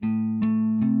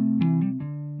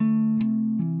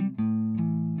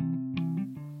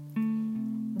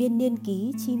Biên niên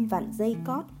ký chim vặn dây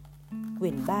cót,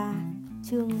 quyển 3,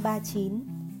 chương 39.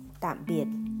 Tạm biệt.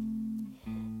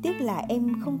 Tiếc là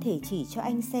em không thể chỉ cho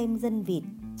anh xem dân vịt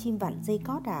chim vặn dây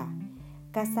cót à?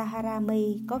 Kasahara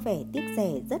Mei có vẻ tiếc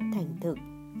rẻ rất thành thực.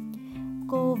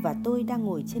 Cô và tôi đang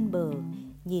ngồi trên bờ,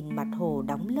 nhìn mặt hồ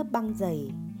đóng lớp băng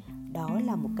dày. Đó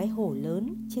là một cái hồ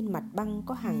lớn, trên mặt băng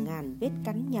có hàng ngàn vết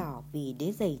cắn nhỏ vì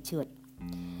đế giày trượt.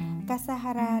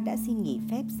 Kasahara đã xin nghỉ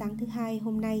phép sáng thứ Hai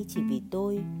hôm nay chỉ vì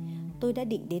tôi. Tôi đã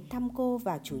định đến thăm cô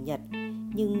vào Chủ nhật,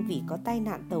 nhưng vì có tai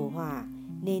nạn tàu hỏa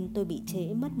nên tôi bị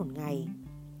trễ mất một ngày.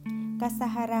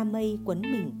 Kasahara Mei quấn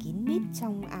mình kín mít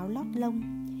trong áo lót lông.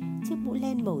 Chiếc mũ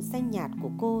len màu xanh nhạt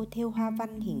của cô thêu hoa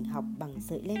văn hình học bằng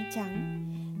sợi len trắng.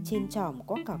 Trên tròm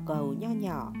có quả cầu nho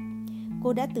nhỏ.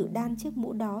 Cô đã tự đan chiếc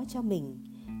mũ đó cho mình.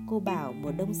 Cô bảo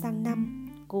mùa đông sang năm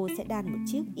cô sẽ đan một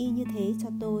chiếc y như thế cho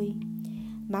tôi.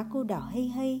 Má cô đỏ hây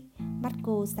hây, mắt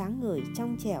cô sáng ngời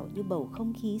trong trẻo như bầu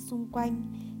không khí xung quanh,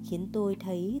 khiến tôi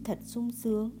thấy thật sung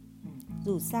sướng.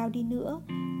 Dù sao đi nữa,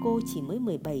 cô chỉ mới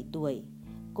 17 tuổi,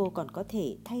 cô còn có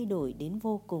thể thay đổi đến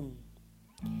vô cùng.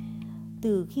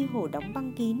 Từ khi hồ đóng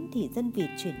băng kín thì dân vịt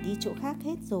chuyển đi chỗ khác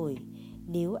hết rồi.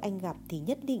 Nếu anh gặp thì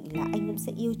nhất định là anh cũng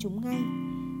sẽ yêu chúng ngay.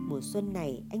 Mùa xuân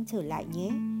này anh trở lại nhé,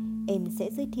 em sẽ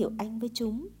giới thiệu anh với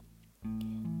chúng.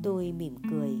 Tôi mỉm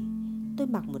cười. Tôi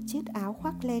mặc một chiếc áo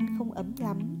khoác len không ấm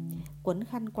lắm, quấn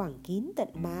khăn quàng kín tận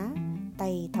má,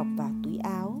 tay thọc vào túi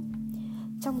áo.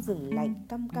 Trong rừng lạnh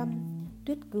căm căm,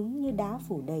 tuyết cứng như đá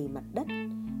phủ đầy mặt đất.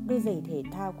 Đôi giày thể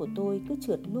thao của tôi cứ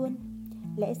trượt luôn.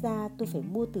 Lẽ ra tôi phải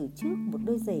mua từ trước một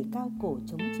đôi giày cao cổ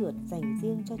chống trượt dành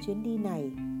riêng cho chuyến đi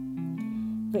này.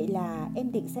 Vậy là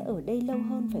em định sẽ ở đây lâu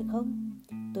hơn phải không?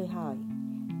 Tôi hỏi.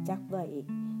 Chắc vậy.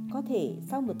 Có thể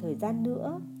sau một thời gian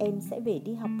nữa em sẽ về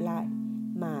đi học lại,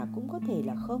 mà cũng có thể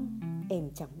là không, em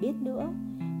chẳng biết nữa.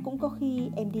 Cũng có khi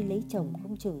em đi lấy chồng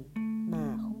không chừng,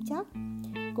 mà không chắc.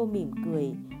 Cô mỉm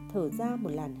cười, thở ra một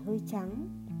làn hơi trắng.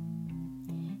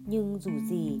 Nhưng dù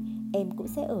gì em cũng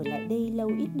sẽ ở lại đây lâu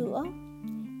ít nữa.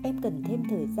 Em cần thêm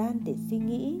thời gian để suy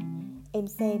nghĩ. Em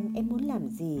xem em muốn làm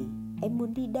gì, em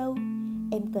muốn đi đâu.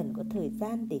 Em cần có thời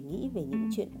gian để nghĩ về những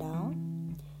chuyện đó.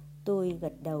 Tôi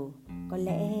gật đầu. Có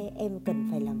lẽ em cần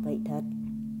phải làm vậy thật.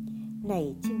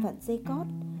 Này chim vặn dây cót,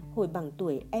 hồi bằng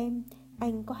tuổi em,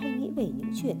 anh có hay nghĩ về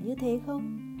những chuyện như thế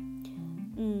không?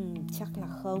 Chắc là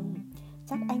không.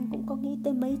 Chắc anh cũng có nghĩ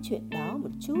tới mấy chuyện đó một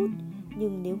chút,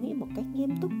 nhưng nếu nghĩ một cách nghiêm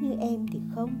túc như em thì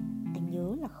không. Anh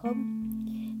nhớ là không.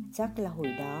 Chắc là hồi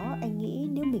đó anh nghĩ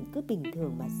nếu mình cứ bình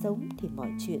thường mà sống thì mọi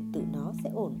chuyện tự nó sẽ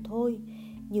ổn thôi.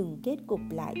 Nhưng kết cục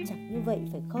lại chẳng như vậy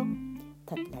phải không?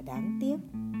 Thật là đáng tiếc.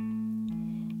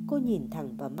 Cô nhìn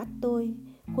thẳng vào mắt tôi,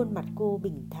 khuôn mặt cô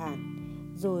bình thản.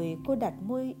 Rồi cô đặt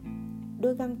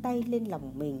đôi găng tay lên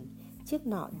lòng mình, chiếc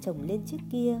nọ chồng lên chiếc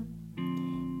kia.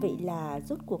 Vậy là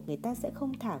rốt cuộc người ta sẽ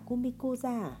không thả Kumiko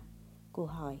ra à? Cô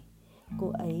hỏi. Cô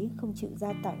ấy không chịu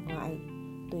ra tại ngoại.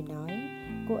 Tôi nói.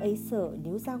 Cô ấy sợ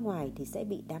nếu ra ngoài thì sẽ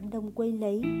bị đám đông quây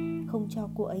lấy, không cho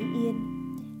cô ấy yên.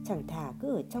 Chẳng thà cứ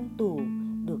ở trong tù,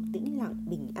 được tĩnh lặng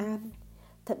bình an.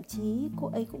 Thậm chí cô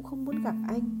ấy cũng không muốn gặp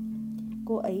anh.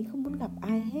 Cô ấy không muốn gặp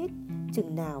ai hết,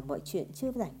 chừng nào mọi chuyện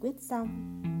chưa giải quyết xong.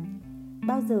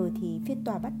 Bao giờ thì phiên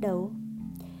tòa bắt đầu?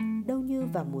 Đâu như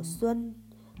vào mùa xuân.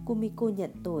 Kumiko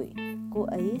nhận tội, cô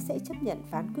ấy sẽ chấp nhận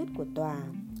phán quyết của tòa,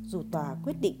 dù tòa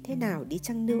quyết định thế nào đi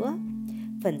chăng nữa.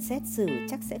 Phần xét xử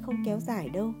chắc sẽ không kéo dài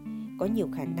đâu. Có nhiều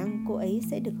khả năng cô ấy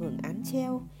sẽ được hưởng án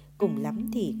treo, cùng lắm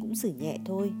thì cũng xử nhẹ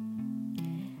thôi.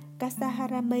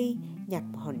 Kasahara Mei nhặt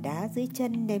một hòn đá dưới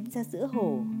chân ném ra giữa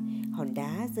hồ. Hòn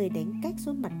đá rơi đánh cách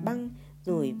xuống mặt băng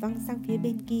rồi văng sang phía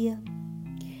bên kia.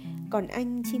 Còn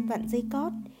anh chim vặn dây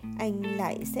cót, anh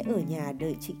lại sẽ ở nhà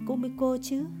đợi chị Kumiko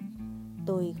chứ?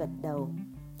 Tôi gật đầu.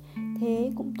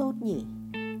 Thế cũng tốt nhỉ?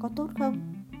 Có tốt không?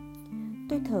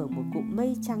 Tôi thở một cụm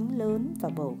mây trắng lớn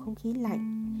vào bầu không khí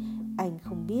lạnh. Anh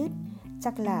không biết,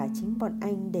 chắc là chính bọn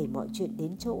anh đẩy mọi chuyện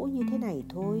đến chỗ như thế này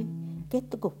thôi. Kết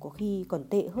cục có khi còn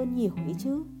tệ hơn nhiều ấy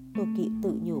chứ, tôi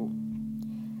tự nhủ.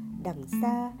 Đằng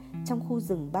xa, trong khu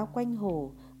rừng bao quanh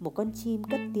hồ, một con chim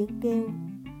cất tiếng kêu.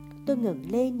 Tôi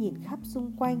ngẩng lên nhìn khắp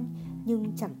xung quanh,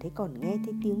 nhưng chẳng thấy còn nghe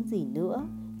thấy tiếng gì nữa,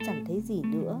 chẳng thấy gì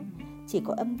nữa. Chỉ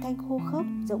có âm thanh khô khốc,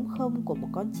 rỗng không của một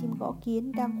con chim gõ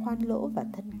kiến đang khoan lỗ vào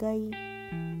thân cây.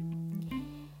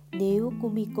 Nếu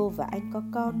Kumiko và anh có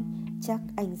con, chắc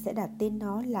anh sẽ đặt tên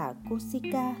nó là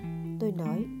Koshika. Tôi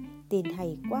nói. Tên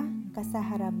hay quá,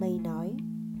 Kasahara Mei nói.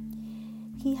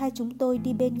 Khi hai chúng tôi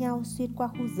đi bên nhau xuyên qua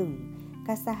khu rừng,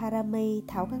 Kasahara Mei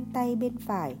tháo găng tay bên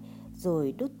phải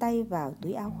rồi đút tay vào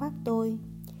túi áo khoác tôi.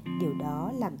 Điều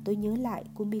đó làm tôi nhớ lại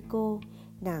Kumiko,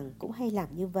 nàng cũng hay làm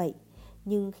như vậy.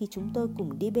 Nhưng khi chúng tôi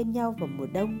cùng đi bên nhau vào mùa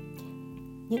đông,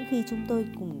 những khi chúng tôi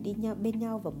cùng đi bên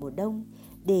nhau vào mùa đông,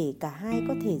 để cả hai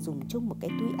có thể dùng chung một cái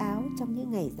túi áo trong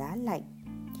những ngày giá lạnh.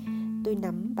 Tôi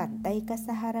nắm bàn tay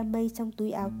Kasaharamei trong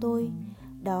túi áo tôi.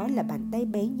 Đó là bàn tay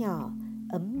bé nhỏ,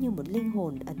 ấm như một linh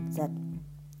hồn ẩn giật.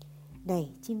 Này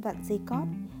chim vặn dây cót,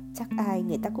 chắc ai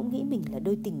người ta cũng nghĩ mình là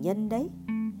đôi tình nhân đấy.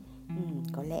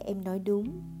 Có lẽ em nói đúng.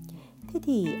 Thế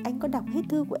thì anh có đọc hết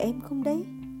thư của em không đấy?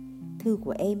 Thư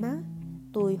của em á?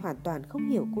 Tôi hoàn toàn không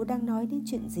hiểu cô đang nói đến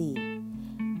chuyện gì.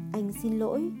 Anh xin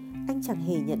lỗi, anh chẳng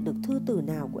hề nhận được thư từ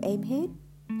nào của em hết.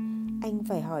 Anh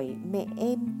phải hỏi mẹ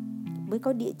em mới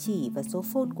có địa chỉ và số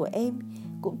phone của em,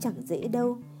 cũng chẳng dễ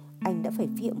đâu. Anh đã phải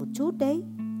phịa một chút đấy.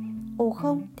 Ồ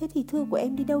không, thế thì thư của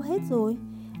em đi đâu hết rồi?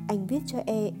 Anh viết cho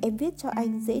em viết cho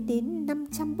anh dễ đến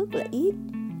 500 bức là ít.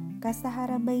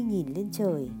 Kasaharamei nhìn lên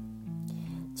trời.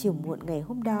 Chiều muộn ngày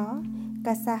hôm đó,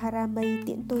 Kasaharamei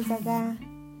tiễn tôi ra ga.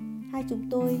 Hai chúng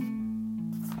tôi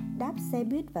đáp xe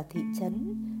buýt vào thị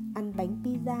trấn, ăn bánh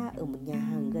pizza ở một nhà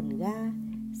hàng gần ga.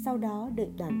 Sau đó đợi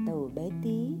đoàn tàu bé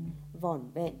tí, vỏn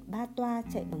vẹn 3 toa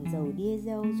chạy bằng dầu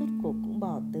diesel rút cuộc cũng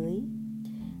bỏ tới.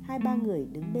 2-3 người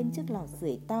đứng bên chiếc lò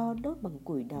sưởi to đốt bằng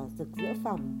củi đỏ rực giữa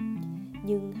phòng.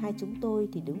 Nhưng hai chúng tôi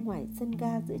thì đứng ngoài sân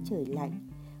ga giữa trời lạnh.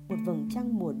 Một vầng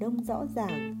trăng mùa đông rõ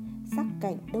ràng, sắc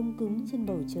cạnh đông cứng trên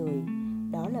bầu trời.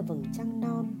 Đó là vầng trăng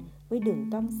non, với đường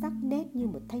cong sắc nét như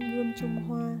một thanh gươm Trung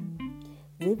Hoa.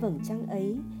 Dưới vầng trăng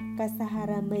ấy,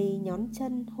 Kasaharamei nhón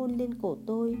chân hôn lên cổ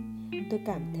tôi. Tôi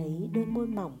cảm thấy đôi môi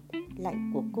mỏng,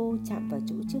 lạnh của cô chạm vào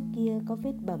chỗ trước kia có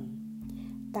vết bầm.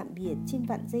 Tạm biệt chim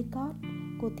vặn dây cót,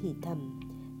 cô thì thầm.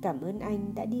 Cảm ơn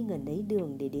anh đã đi ngần ấy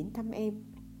đường để đến thăm em.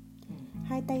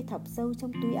 Hai tay thọc sâu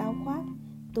trong túi áo khoác,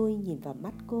 tôi nhìn vào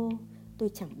mắt cô. Tôi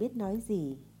chẳng biết nói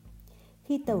gì.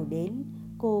 Khi tàu đến,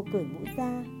 cô cởi mũ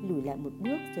ra, lùi lại một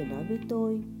bước rồi nói với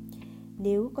tôi: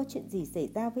 nếu có chuyện gì xảy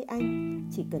ra với anh,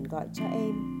 chỉ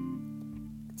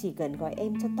cần gọi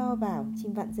em cho to vào,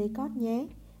 chim vặn dây cót nhé.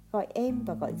 Gọi em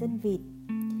và gọi dân vịt.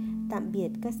 Tạm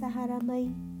biệt Kasaharamei,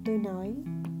 tôi nói.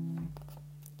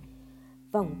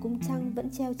 Vòng cung trăng vẫn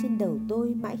treo trên đầu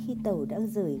tôi mãi khi tàu đã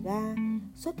rời ga,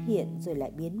 xuất hiện rồi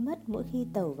lại biến mất mỗi khi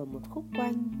tàu vào một khúc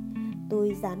quanh.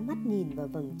 Tôi dán mắt nhìn vào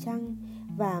vầng trăng,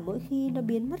 và mỗi khi nó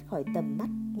biến mất khỏi tầm mắt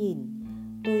nhìn,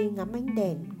 tôi ngắm ánh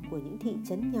đèn của những thị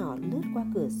trấn nhỏ lướt qua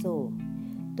cửa sổ.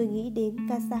 Tôi nghĩ đến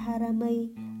Kasaharamei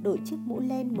đội chiếc mũ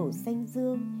len màu xanh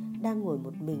dương, đang ngồi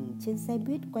một mình trên xe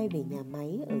buýt quay về nhà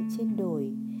máy ở trên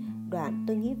đồi. Đoạn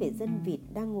tôi nghĩ về dân vịt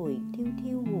đang ngồi thiu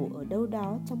thiu ngủ ở đâu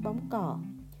đó trong bóng cỏ.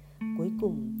 Cuối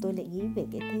cùng tôi lại nghĩ về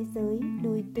cái thế giới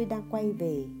tôi đang quay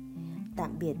về.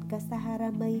 Tạm biệt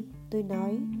Kasaharamei, tôi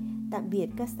nói. Tạm biệt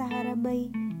Kasaharamei,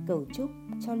 cầu chúc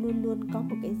cho luôn luôn có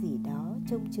một cái gì đó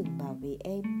trông chừng bảo vệ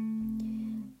em.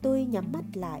 Tôi nhắm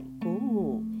mắt lại cố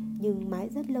ngủ, nhưng mãi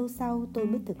rất lâu sau tôi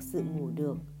mới thực sự ngủ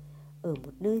được. Ở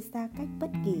một nơi xa cách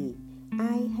bất kỳ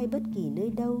ai hay bất kỳ nơi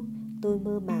đâu, tôi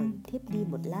mơ màng thiếp đi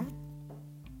một lát.